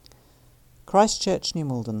Christ Church, New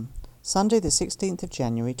Malden, Sunday the 16th of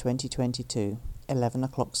January 2022, 11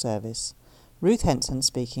 o'clock service. Ruth Henson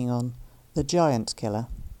speaking on The Giant Killer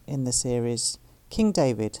in the series King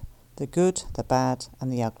David, the Good, the Bad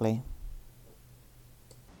and the Ugly.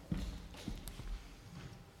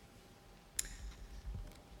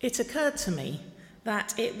 It occurred to me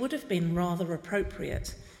that it would have been rather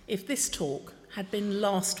appropriate if this talk had been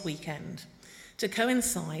last weekend to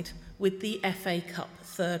coincide with the FA Cup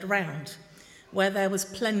third round, where there was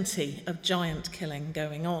plenty of giant killing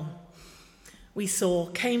going on. We saw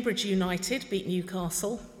Cambridge United beat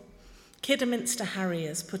Newcastle, Kidderminster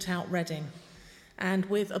Harriers put out Reading, and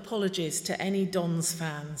with apologies to any Dons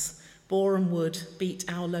fans, Boreham Wood beat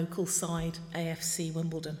our local side AFC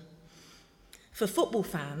Wimbledon. For football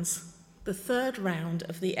fans, the third round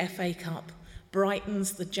of the FA Cup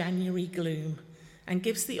brightens the January gloom and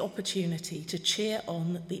gives the opportunity to cheer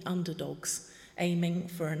on the underdogs aiming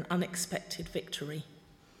for an unexpected victory.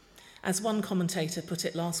 As one commentator put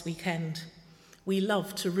it last weekend, we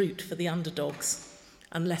love to root for the underdogs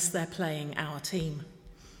unless they're playing our team.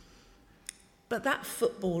 But that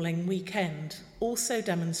footballing weekend also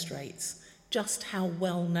demonstrates just how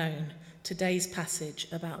well known today's passage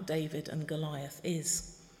about David and Goliath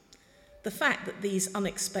is. The fact that these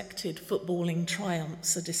unexpected footballing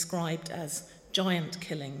triumphs are described as giant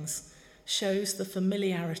killings shows the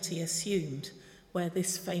familiarity assumed where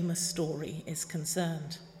this famous story is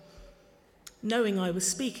concerned. Knowing I was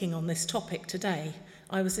speaking on this topic today,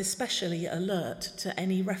 I was especially alert to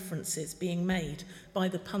any references being made by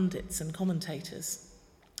the pundits and commentators.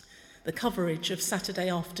 The coverage of Saturday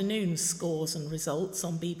afternoon's scores and results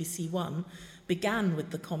on BBC One began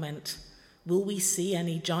with the comment, "Will we see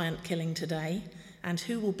any giant killing today? And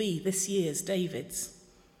who will be this year's Davids?"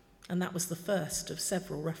 And that was the first of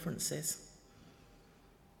several references.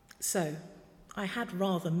 So, I had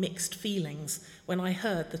rather mixed feelings when I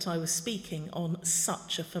heard that I was speaking on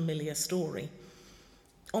such a familiar story.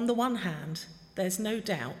 On the one hand, there's no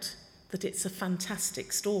doubt that it's a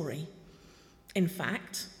fantastic story. In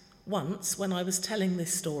fact, once when I was telling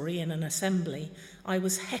this story in an assembly, I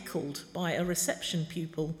was heckled by a reception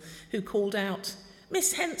pupil who called out,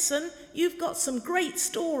 "Miss Henson, you've got some great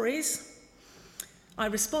stories." I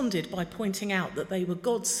responded by pointing out that they were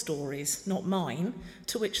God's stories, not mine,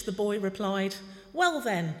 to which the boy replied, "Well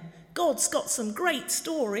then, God's got some great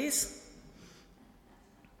stories."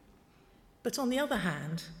 But on the other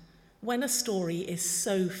hand, when a story is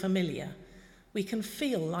so familiar, we can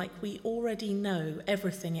feel like we already know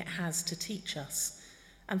everything it has to teach us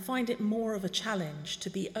and find it more of a challenge to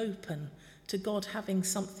be open to God having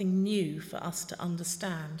something new for us to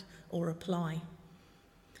understand or apply.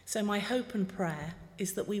 So my hope and prayer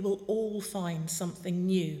is that we will all find something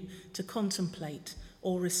new to contemplate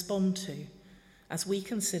or respond to as we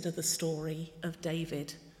consider the story of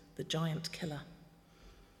David, the giant killer.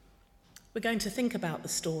 We're going to think about the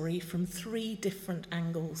story from three different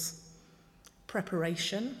angles: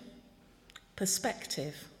 preparation,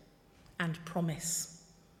 perspective, and promise.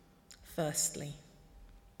 Firstly,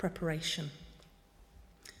 preparation.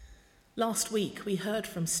 Last week we heard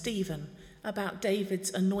from Stephen about David's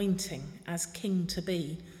anointing as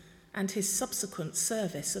king-to-be and his subsequent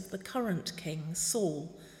service of the current king,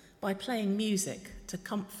 Saul, by playing music to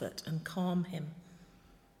comfort and calm him.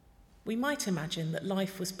 We might imagine that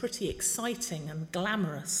life was pretty exciting and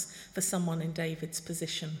glamorous for someone in David's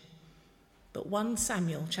position, but 1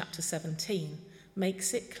 Samuel chapter 17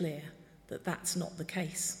 makes it clear that that's not the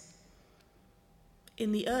case.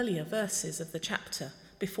 In the earlier verses of the chapter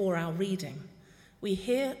before our reading, we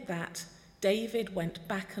hear that David went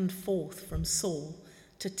back and forth from Saul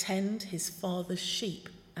to tend his father's sheep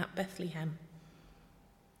at Bethlehem.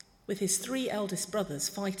 With his 3 eldest brothers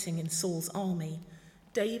fighting in Saul's army,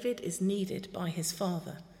 David is needed by his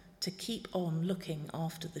father to keep on looking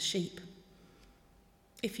after the sheep.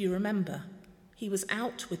 If you remember, he was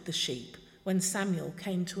out with the sheep when Samuel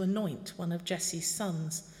came to anoint one of Jesse's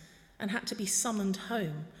sons and had to be summoned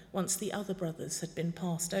home once the other brothers had been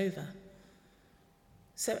passed over.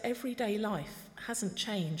 So everyday life hasn't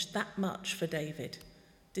changed that much for David,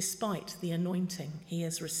 despite the anointing he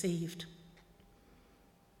has received.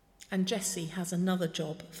 And Jesse has another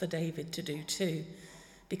job for David to do too,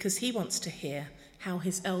 because he wants to hear how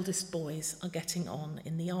his eldest boys are getting on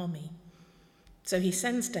in the army. So he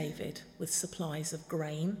sends David with supplies of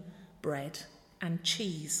grain, bread, and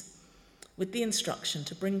cheese, with the instruction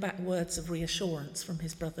to bring back words of reassurance from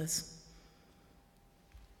his brothers.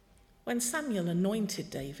 When Samuel anointed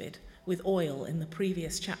David with oil in the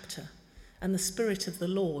previous chapter, and the Spirit of the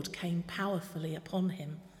Lord came powerfully upon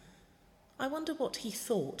him, I wonder what he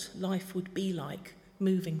thought life would be like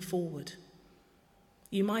moving forward.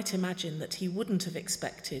 You might imagine that he wouldn't have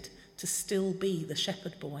expected to still be the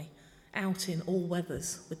shepherd boy, out in all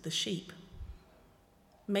weathers with the sheep.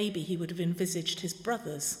 Maybe he would have envisaged his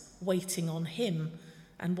brothers waiting on him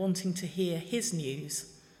and wanting to hear his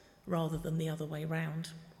news rather than the other way round.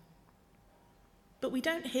 But we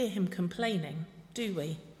don't hear him complaining, do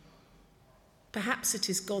we? Perhaps it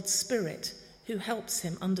is God's Spirit who helps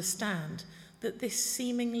him understand that this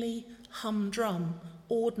seemingly humdrum,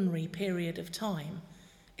 ordinary period of time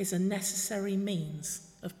is a necessary means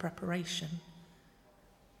of preparation.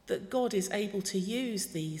 That God is able to use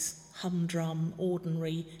these humdrum,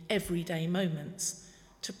 ordinary, everyday moments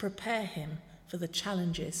to prepare him for the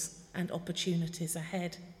challenges and opportunities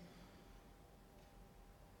ahead.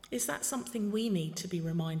 Is that something we need to be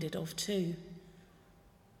reminded of too?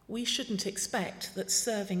 We shouldn't expect that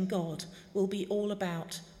serving God will be all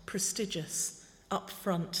about prestigious,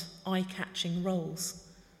 upfront, eye-catching roles.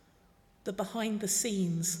 The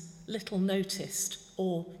behind-the-scenes, little noticed,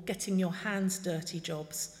 or getting your hands dirty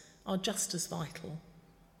jobs are just as vital,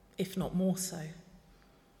 if not more so.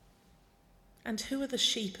 And who are the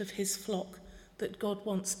sheep of his flock that God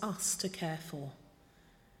wants us to care for?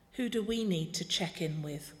 Who do we need to check in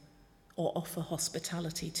with or offer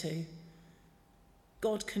hospitality to?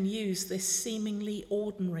 God can use this seemingly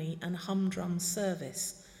ordinary and humdrum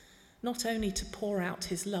service not only to pour out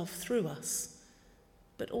his love through us,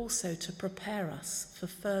 but also to prepare us for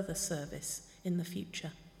further service in the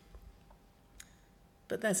future.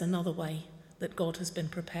 But there's another way that God has been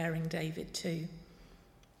preparing David too.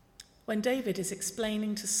 When David is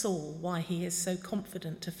explaining to Saul why he is so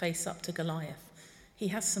confident to face up to Goliath, he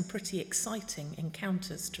has some pretty exciting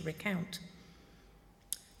encounters to recount.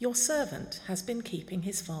 Your servant has been keeping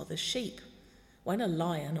his father's sheep. When a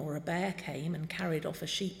lion or a bear came and carried off a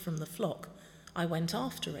sheep from the flock, I went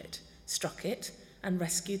after it, struck it, and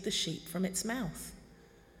rescued the sheep from its mouth.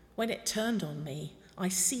 When it turned on me, I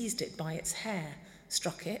seized it by its hair,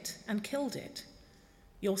 struck it, and killed it.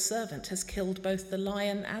 Your servant has killed both the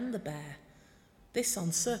lion and the bear. This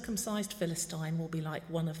uncircumcised Philistine will be like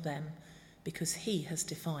one of them, because he has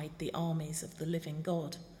defied the armies of the living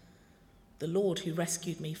God. The Lord who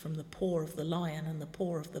rescued me from the paw of the lion and the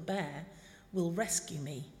paw of the bear will rescue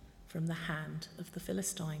me from the hand of the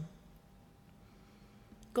Philistine.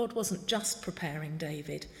 God wasn't just preparing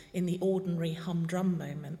David in the ordinary humdrum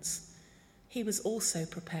moments. He was also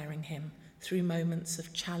preparing him through moments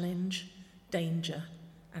of challenge, danger,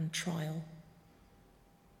 and trial.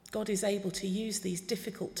 God is able to use these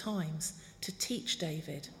difficult times to teach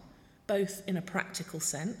David, both in a practical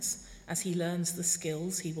sense, as he learns the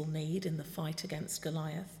skills he will need in the fight against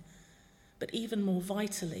Goliath, but even more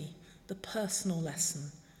vitally, the personal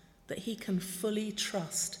lesson that he can fully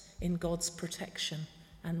trust in God's protection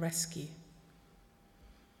and rescue.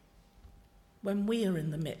 When we are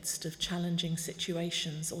in the midst of challenging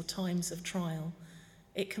situations or times of trial,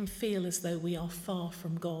 it can feel as though we are far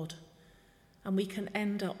from God, and we can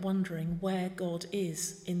end up wondering where God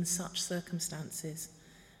is in such circumstances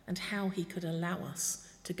and how he could allow us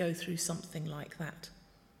to go through something like that.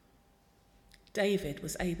 David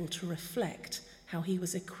was able to reflect how he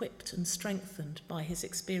was equipped and strengthened by his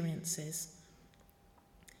experiences.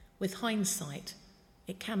 With hindsight,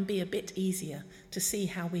 it can be a bit easier to see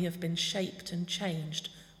how we have been shaped and changed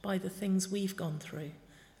by the things we've gone through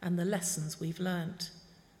and the lessons we've learnt.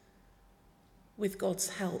 With God's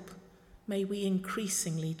help, may we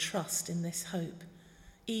increasingly trust in this hope,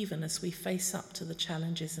 even as we face up to the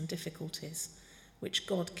challenges and difficulties which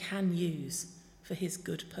God can use for his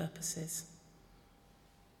good purposes.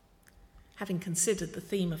 Having considered the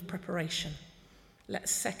theme of preparation,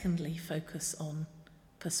 let's secondly focus on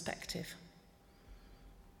perspective.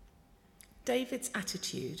 David's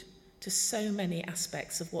attitude to so many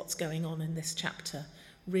aspects of what's going on in this chapter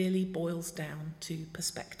really boils down to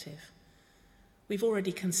perspective. We've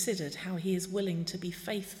already considered how he is willing to be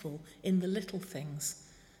faithful in the little things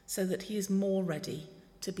so that he is more ready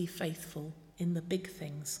to be faithful in the big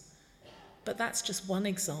things. But that's just one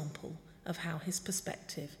example of how his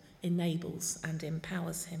perspective enables and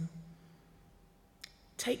empowers him.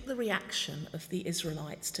 Take the reaction of the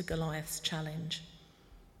Israelites to Goliath's challenge.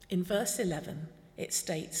 In verse 11, it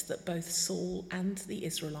states that both Saul and the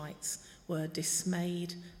Israelites were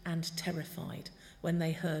dismayed and terrified when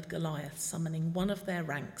they heard Goliath summoning one of their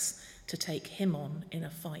ranks to take him on in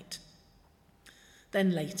a fight.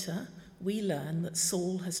 Then later, we learn that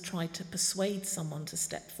Saul has tried to persuade someone to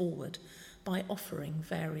step forward by offering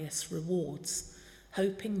various rewards,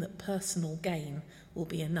 hoping that personal gain will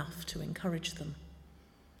be enough to encourage them.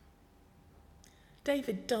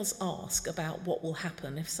 David does ask about what will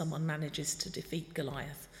happen if someone manages to defeat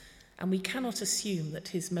Goliath, and we cannot assume that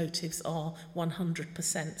his motives are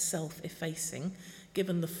 100% self-effacing,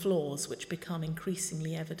 given the flaws which become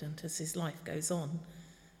increasingly evident as his life goes on.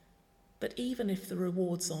 But even if the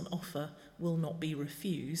rewards on offer will not be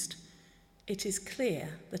refused, it is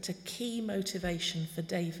clear that a key motivation for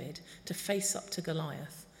David to face up to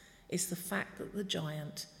Goliath is the fact that the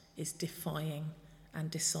giant is defying and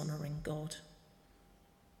dishonouring God.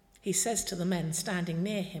 He says to the men standing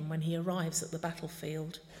near him when he arrives at the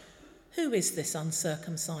battlefield, "Who is this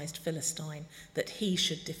uncircumcised Philistine that he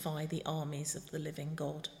should defy the armies of the living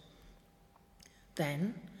God?"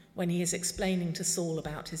 Then, when he is explaining to Saul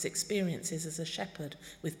about his experiences as a shepherd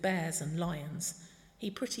with bears and lions,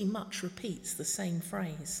 he pretty much repeats the same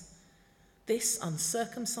phrase. This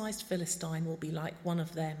uncircumcised Philistine will be like one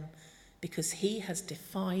of them, because he has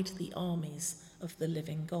defied the armies of the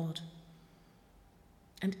living God.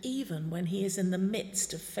 And even when he is in the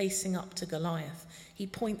midst of facing up to Goliath, he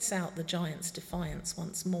points out the giant's defiance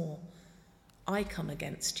once more. "I come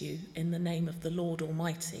against you in the name of the Lord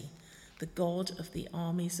Almighty, the God of the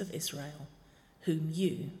armies of Israel, whom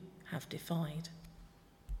you have defied."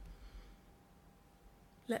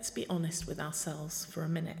 Let's be honest with ourselves for a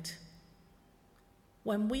minute.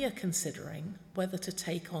 When we are considering whether to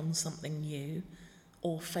take on something new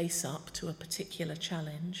or face up to a particular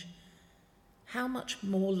challenge, how much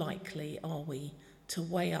more likely are we to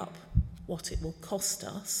weigh up what it will cost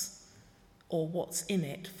us or what's in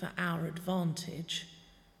it for our advantage,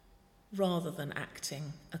 rather than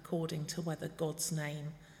acting according to whether God's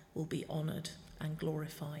name will be honoured and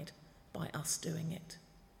glorified by us doing it?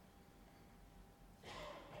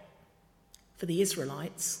 For the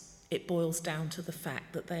Israelites, it boils down to the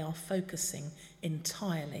fact that they are focusing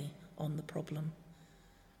entirely on the problem.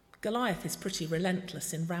 Goliath is pretty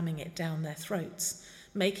relentless in ramming it down their throats,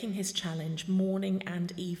 making his challenge morning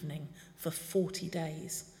and evening for 40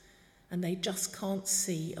 days, and they just can't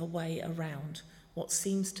see a way around what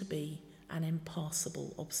seems to be an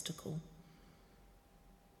impassable obstacle.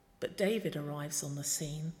 But David arrives on the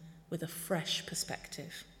scene with a fresh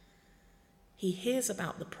perspective. He hears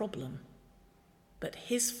about the problem, but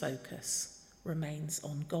his focus remains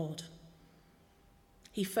on God.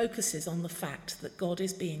 He focuses on the fact that God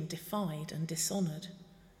is being defied and dishonoured.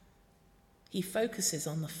 He focuses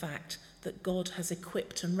on the fact that God has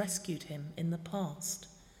equipped and rescued him in the past.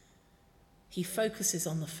 He focuses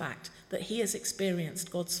on the fact that he has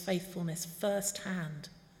experienced God's faithfulness firsthand.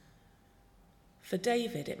 For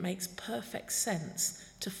David, it makes perfect sense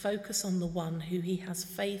to focus on the one who he has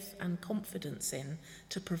faith and confidence in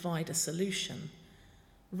to provide a solution,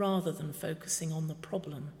 rather than focusing on the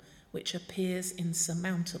problem which appears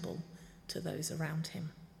insurmountable to those around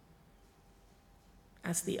him.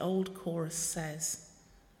 As the old chorus says,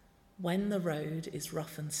 "When the road is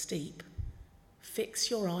rough and steep, fix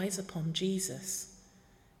your eyes upon Jesus.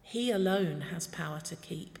 He alone has power to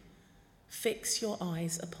keep. Fix your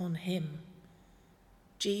eyes upon him.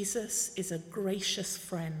 Jesus is a gracious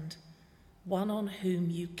friend, one on whom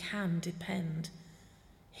you can depend.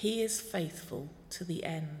 He is faithful to the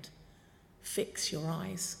end. Fix your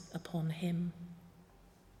eyes upon him."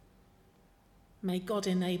 May God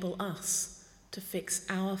enable us to fix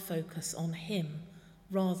our focus on him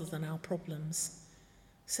rather than our problems,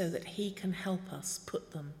 so that he can help us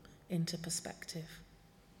put them into perspective.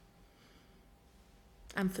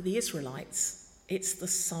 And for the Israelites, it's the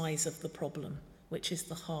size of the problem which is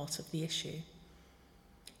the heart of the issue.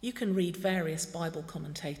 You can read various Bible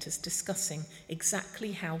commentators discussing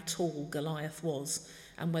exactly how tall Goliath was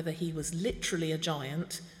and whether he was literally a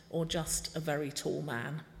giant or just a very tall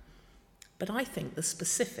man. But I think the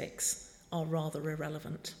specifics are rather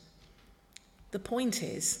irrelevant. The point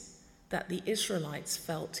is that the Israelites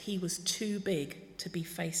felt he was too big to be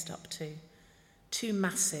faced up to, too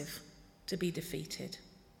massive to be defeated.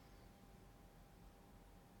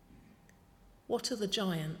 What are the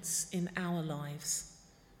giants in our lives?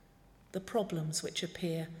 The problems which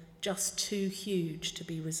appear just too huge to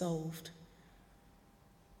be resolved?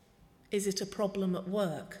 Is it a problem at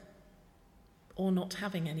work, or not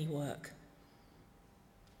having any work?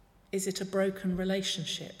 Is it a broken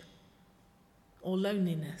relationship, or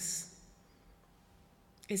loneliness?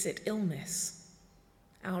 Is it illness,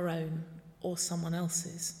 our own or someone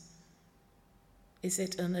else's? Is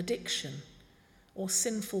it an addiction or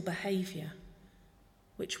sinful behaviour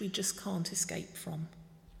which we just can't escape from?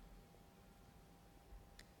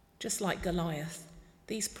 Just like Goliath,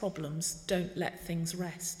 these problems don't let things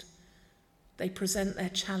rest. They present their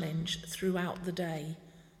challenge throughout the day,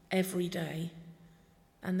 every day,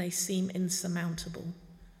 and they seem insurmountable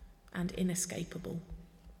and inescapable.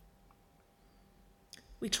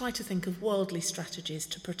 We try to think of worldly strategies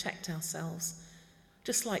to protect ourselves,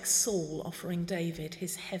 just like Saul offering David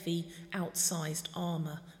his heavy, outsized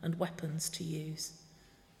armour and weapons to use.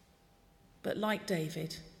 But like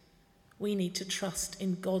David, we need to trust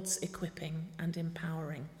in God's equipping and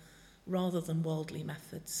empowering rather than worldly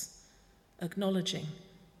methods, acknowledging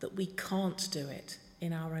that we can't do it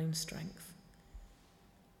in our own strength.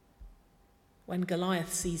 When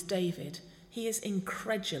Goliath sees David, he is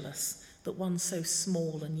incredulous that one so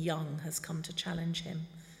small and young has come to challenge him,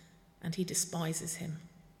 and he despises him.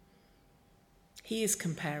 He is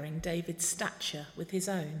comparing David's stature with his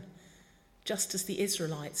own, just as the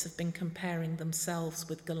Israelites have been comparing themselves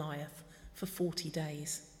with Goliath for 40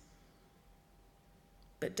 days.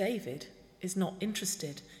 But David is not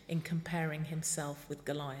interested in comparing himself with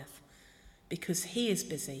Goliath, because he is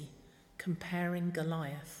busy comparing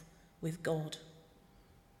Goliath with God.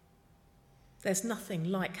 There's nothing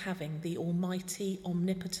like having the almighty,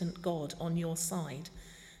 omnipotent God on your side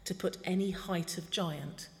to put any height of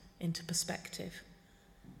giant into perspective.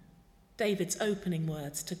 David's opening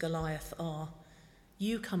words to Goliath are,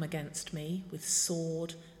 "You come against me with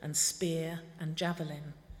sword and spear and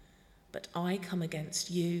javelin, but I come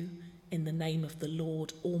against you in the name of the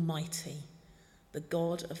Lord Almighty, the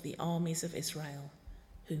God of the armies of Israel,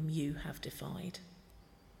 whom you have defied."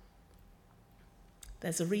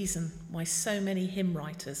 There's a reason why so many hymn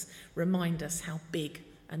writers remind us how big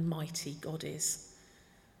and mighty God is.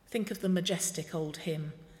 Think of the majestic old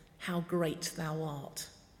hymn, "How Great Thou Art,"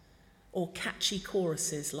 or catchy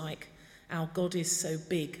choruses like, "Our God is so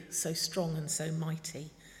big, so strong and so mighty,"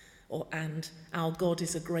 and "Our God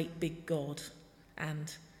is a great big God,"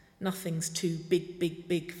 and "Nothing's too big, big,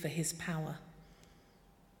 big for his power."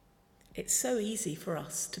 It's so easy for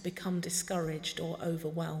us to become discouraged or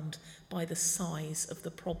overwhelmed by the size of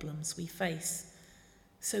the problems we face.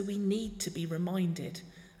 So we need to be reminded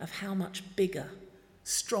of how much bigger,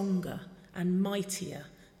 stronger, and mightier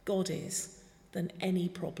God is than any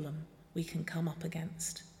problem we can come up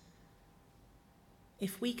against.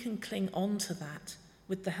 If we can cling on to that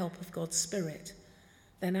with the help of God's Spirit,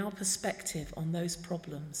 then our perspective on those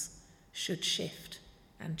problems should shift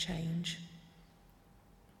and change.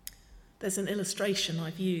 There's an illustration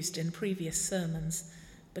I've used in previous sermons,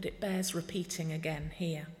 but it bears repeating again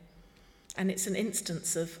here. And it's an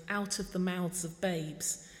instance of out of the mouths of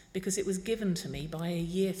babes, because it was given to me by a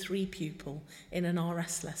Year 3 pupil in an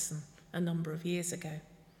RS lesson a number of years ago.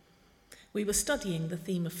 We were studying the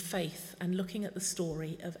theme of faith and looking at the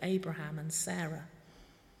story of Abraham and Sarah.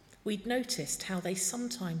 We'd noticed how they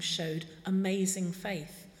sometimes showed amazing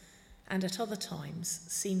faith and at other times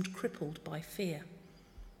seemed crippled by fear.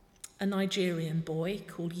 A Nigerian boy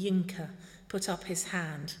called Yinka put up his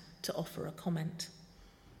hand to offer a comment.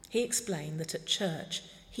 He explained that at church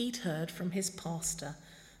he'd heard from his pastor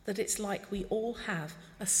that it's like we all have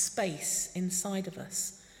a space inside of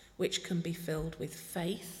us which can be filled with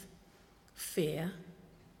faith, fear,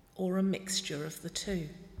 or a mixture of the two.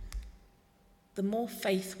 The more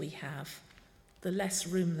faith we have, the less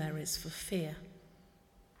room there is for fear.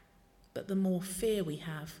 But the more fear we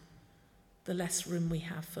have, the less room we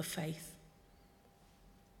have for faith.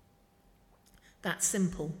 That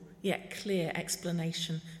simple yet clear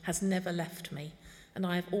explanation has never left me, and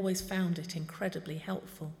I have always found it incredibly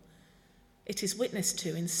helpful. It is witnessed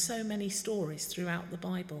to in so many stories throughout the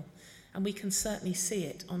Bible, and we can certainly see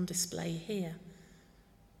it on display here.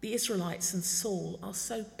 The Israelites and Saul are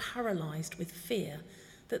so paralysed with fear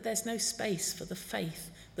that there's no space for the faith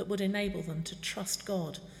that would enable them to trust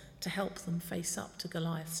God to help them face up to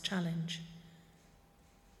Goliath's challenge.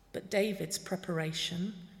 But David's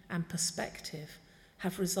preparation and perspective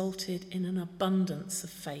have resulted in an abundance of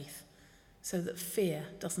faith so that fear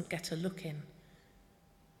doesn't get a look in.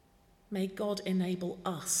 May God enable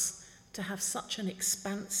us to have such an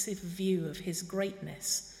expansive view of his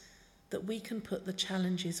greatness that we can put the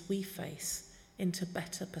challenges we face into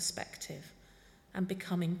better perspective and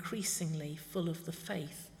become increasingly full of the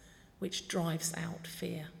faith which drives out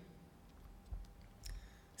fear.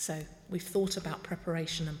 So, we've thought about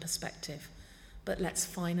preparation and perspective, but let's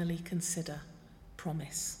finally consider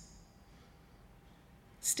promise.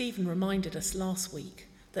 Stephen reminded us last week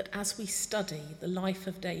that as we study the life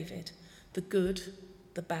of David, the good,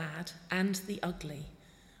 the bad, and the ugly,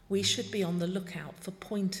 we should be on the lookout for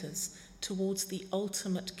pointers towards the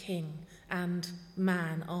ultimate king and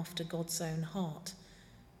man after God's own heart,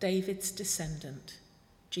 David's descendant,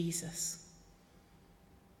 Jesus.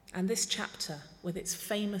 And this chapter, with its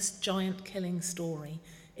famous giant-killing story,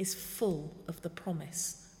 is full of the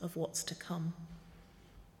promise of what's to come.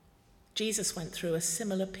 Jesus went through a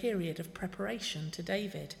similar period of preparation to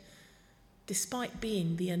David. despite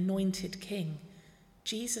being the anointed king,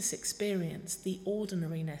 Jesus experienced the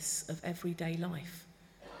ordinariness of everyday life.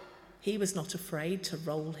 He was not afraid to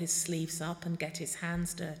roll his sleeves up and get his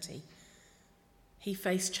hands dirty. He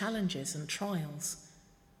faced challenges and trials,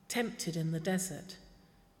 tempted in the desert,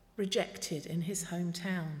 rejected in his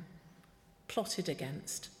hometown, plotted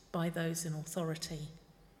against by those in authority.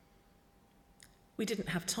 We didn't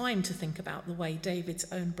have time to think about the way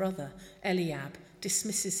David's own brother, Eliab,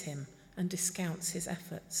 dismisses him and discounts his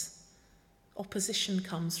efforts. Opposition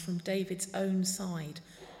comes from David's own side,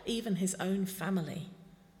 even his own family.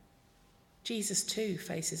 Jesus too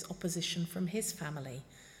faces opposition from his family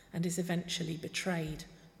and is eventually betrayed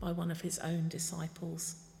by one of his own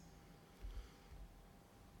disciples.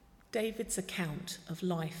 David's account of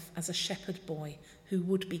life as a shepherd boy who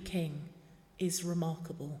would be king is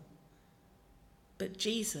remarkable. But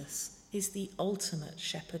Jesus is the ultimate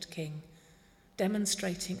shepherd king,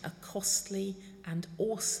 demonstrating a costly and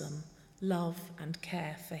awesome love and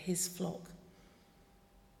care for his flock.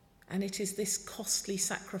 And it is this costly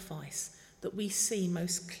sacrifice that we see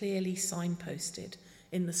most clearly signposted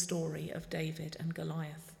in the story of David and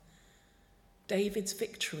Goliath. David's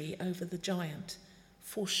victory over the giant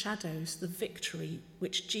foreshadows the victory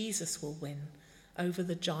which Jesus will win over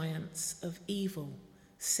the giants of evil,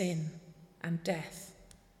 sin, and death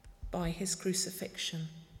by his crucifixion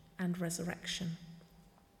and resurrection.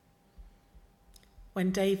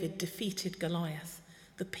 When David defeated Goliath,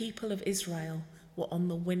 the people of Israel were on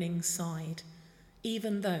the winning side,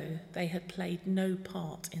 even though they had played no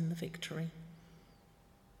part in the victory.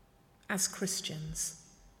 As Christians,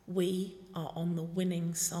 we are on the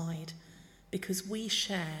winning side because we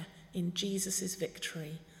share in Jesus'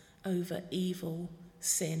 victory over evil,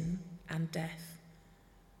 sin, and death.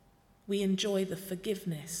 We enjoy the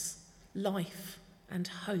forgiveness, life, and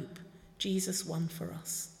hope Jesus won for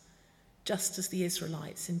us, just as the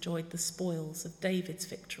Israelites enjoyed the spoils of David's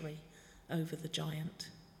victory over the giant.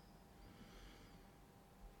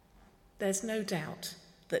 There's no doubt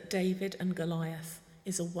that David and Goliath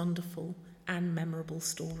is a wonderful and memorable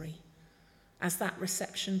story. As that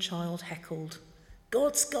reception child heckled,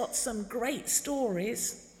 "God's got some great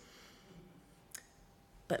stories."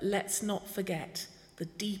 But let's not forget the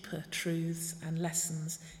deeper truths and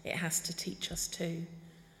lessons it has to teach us too.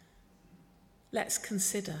 Let's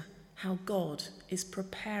consider how God is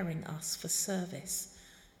preparing us for service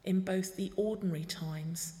in both the ordinary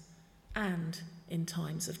times and in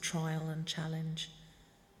times of trial and challenge.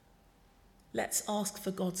 Let's ask for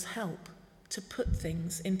God's help to put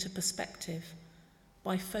things into perspective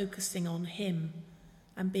by focusing on him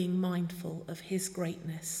and being mindful of his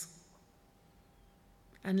greatness.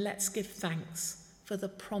 And let's give thanks for the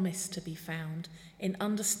promise to be found in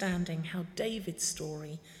understanding how David's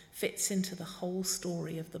story fits into the whole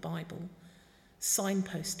story of the Bible,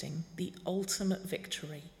 signposting the ultimate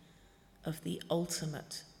victory of the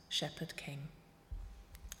ultimate shepherd king.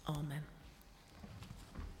 Amen.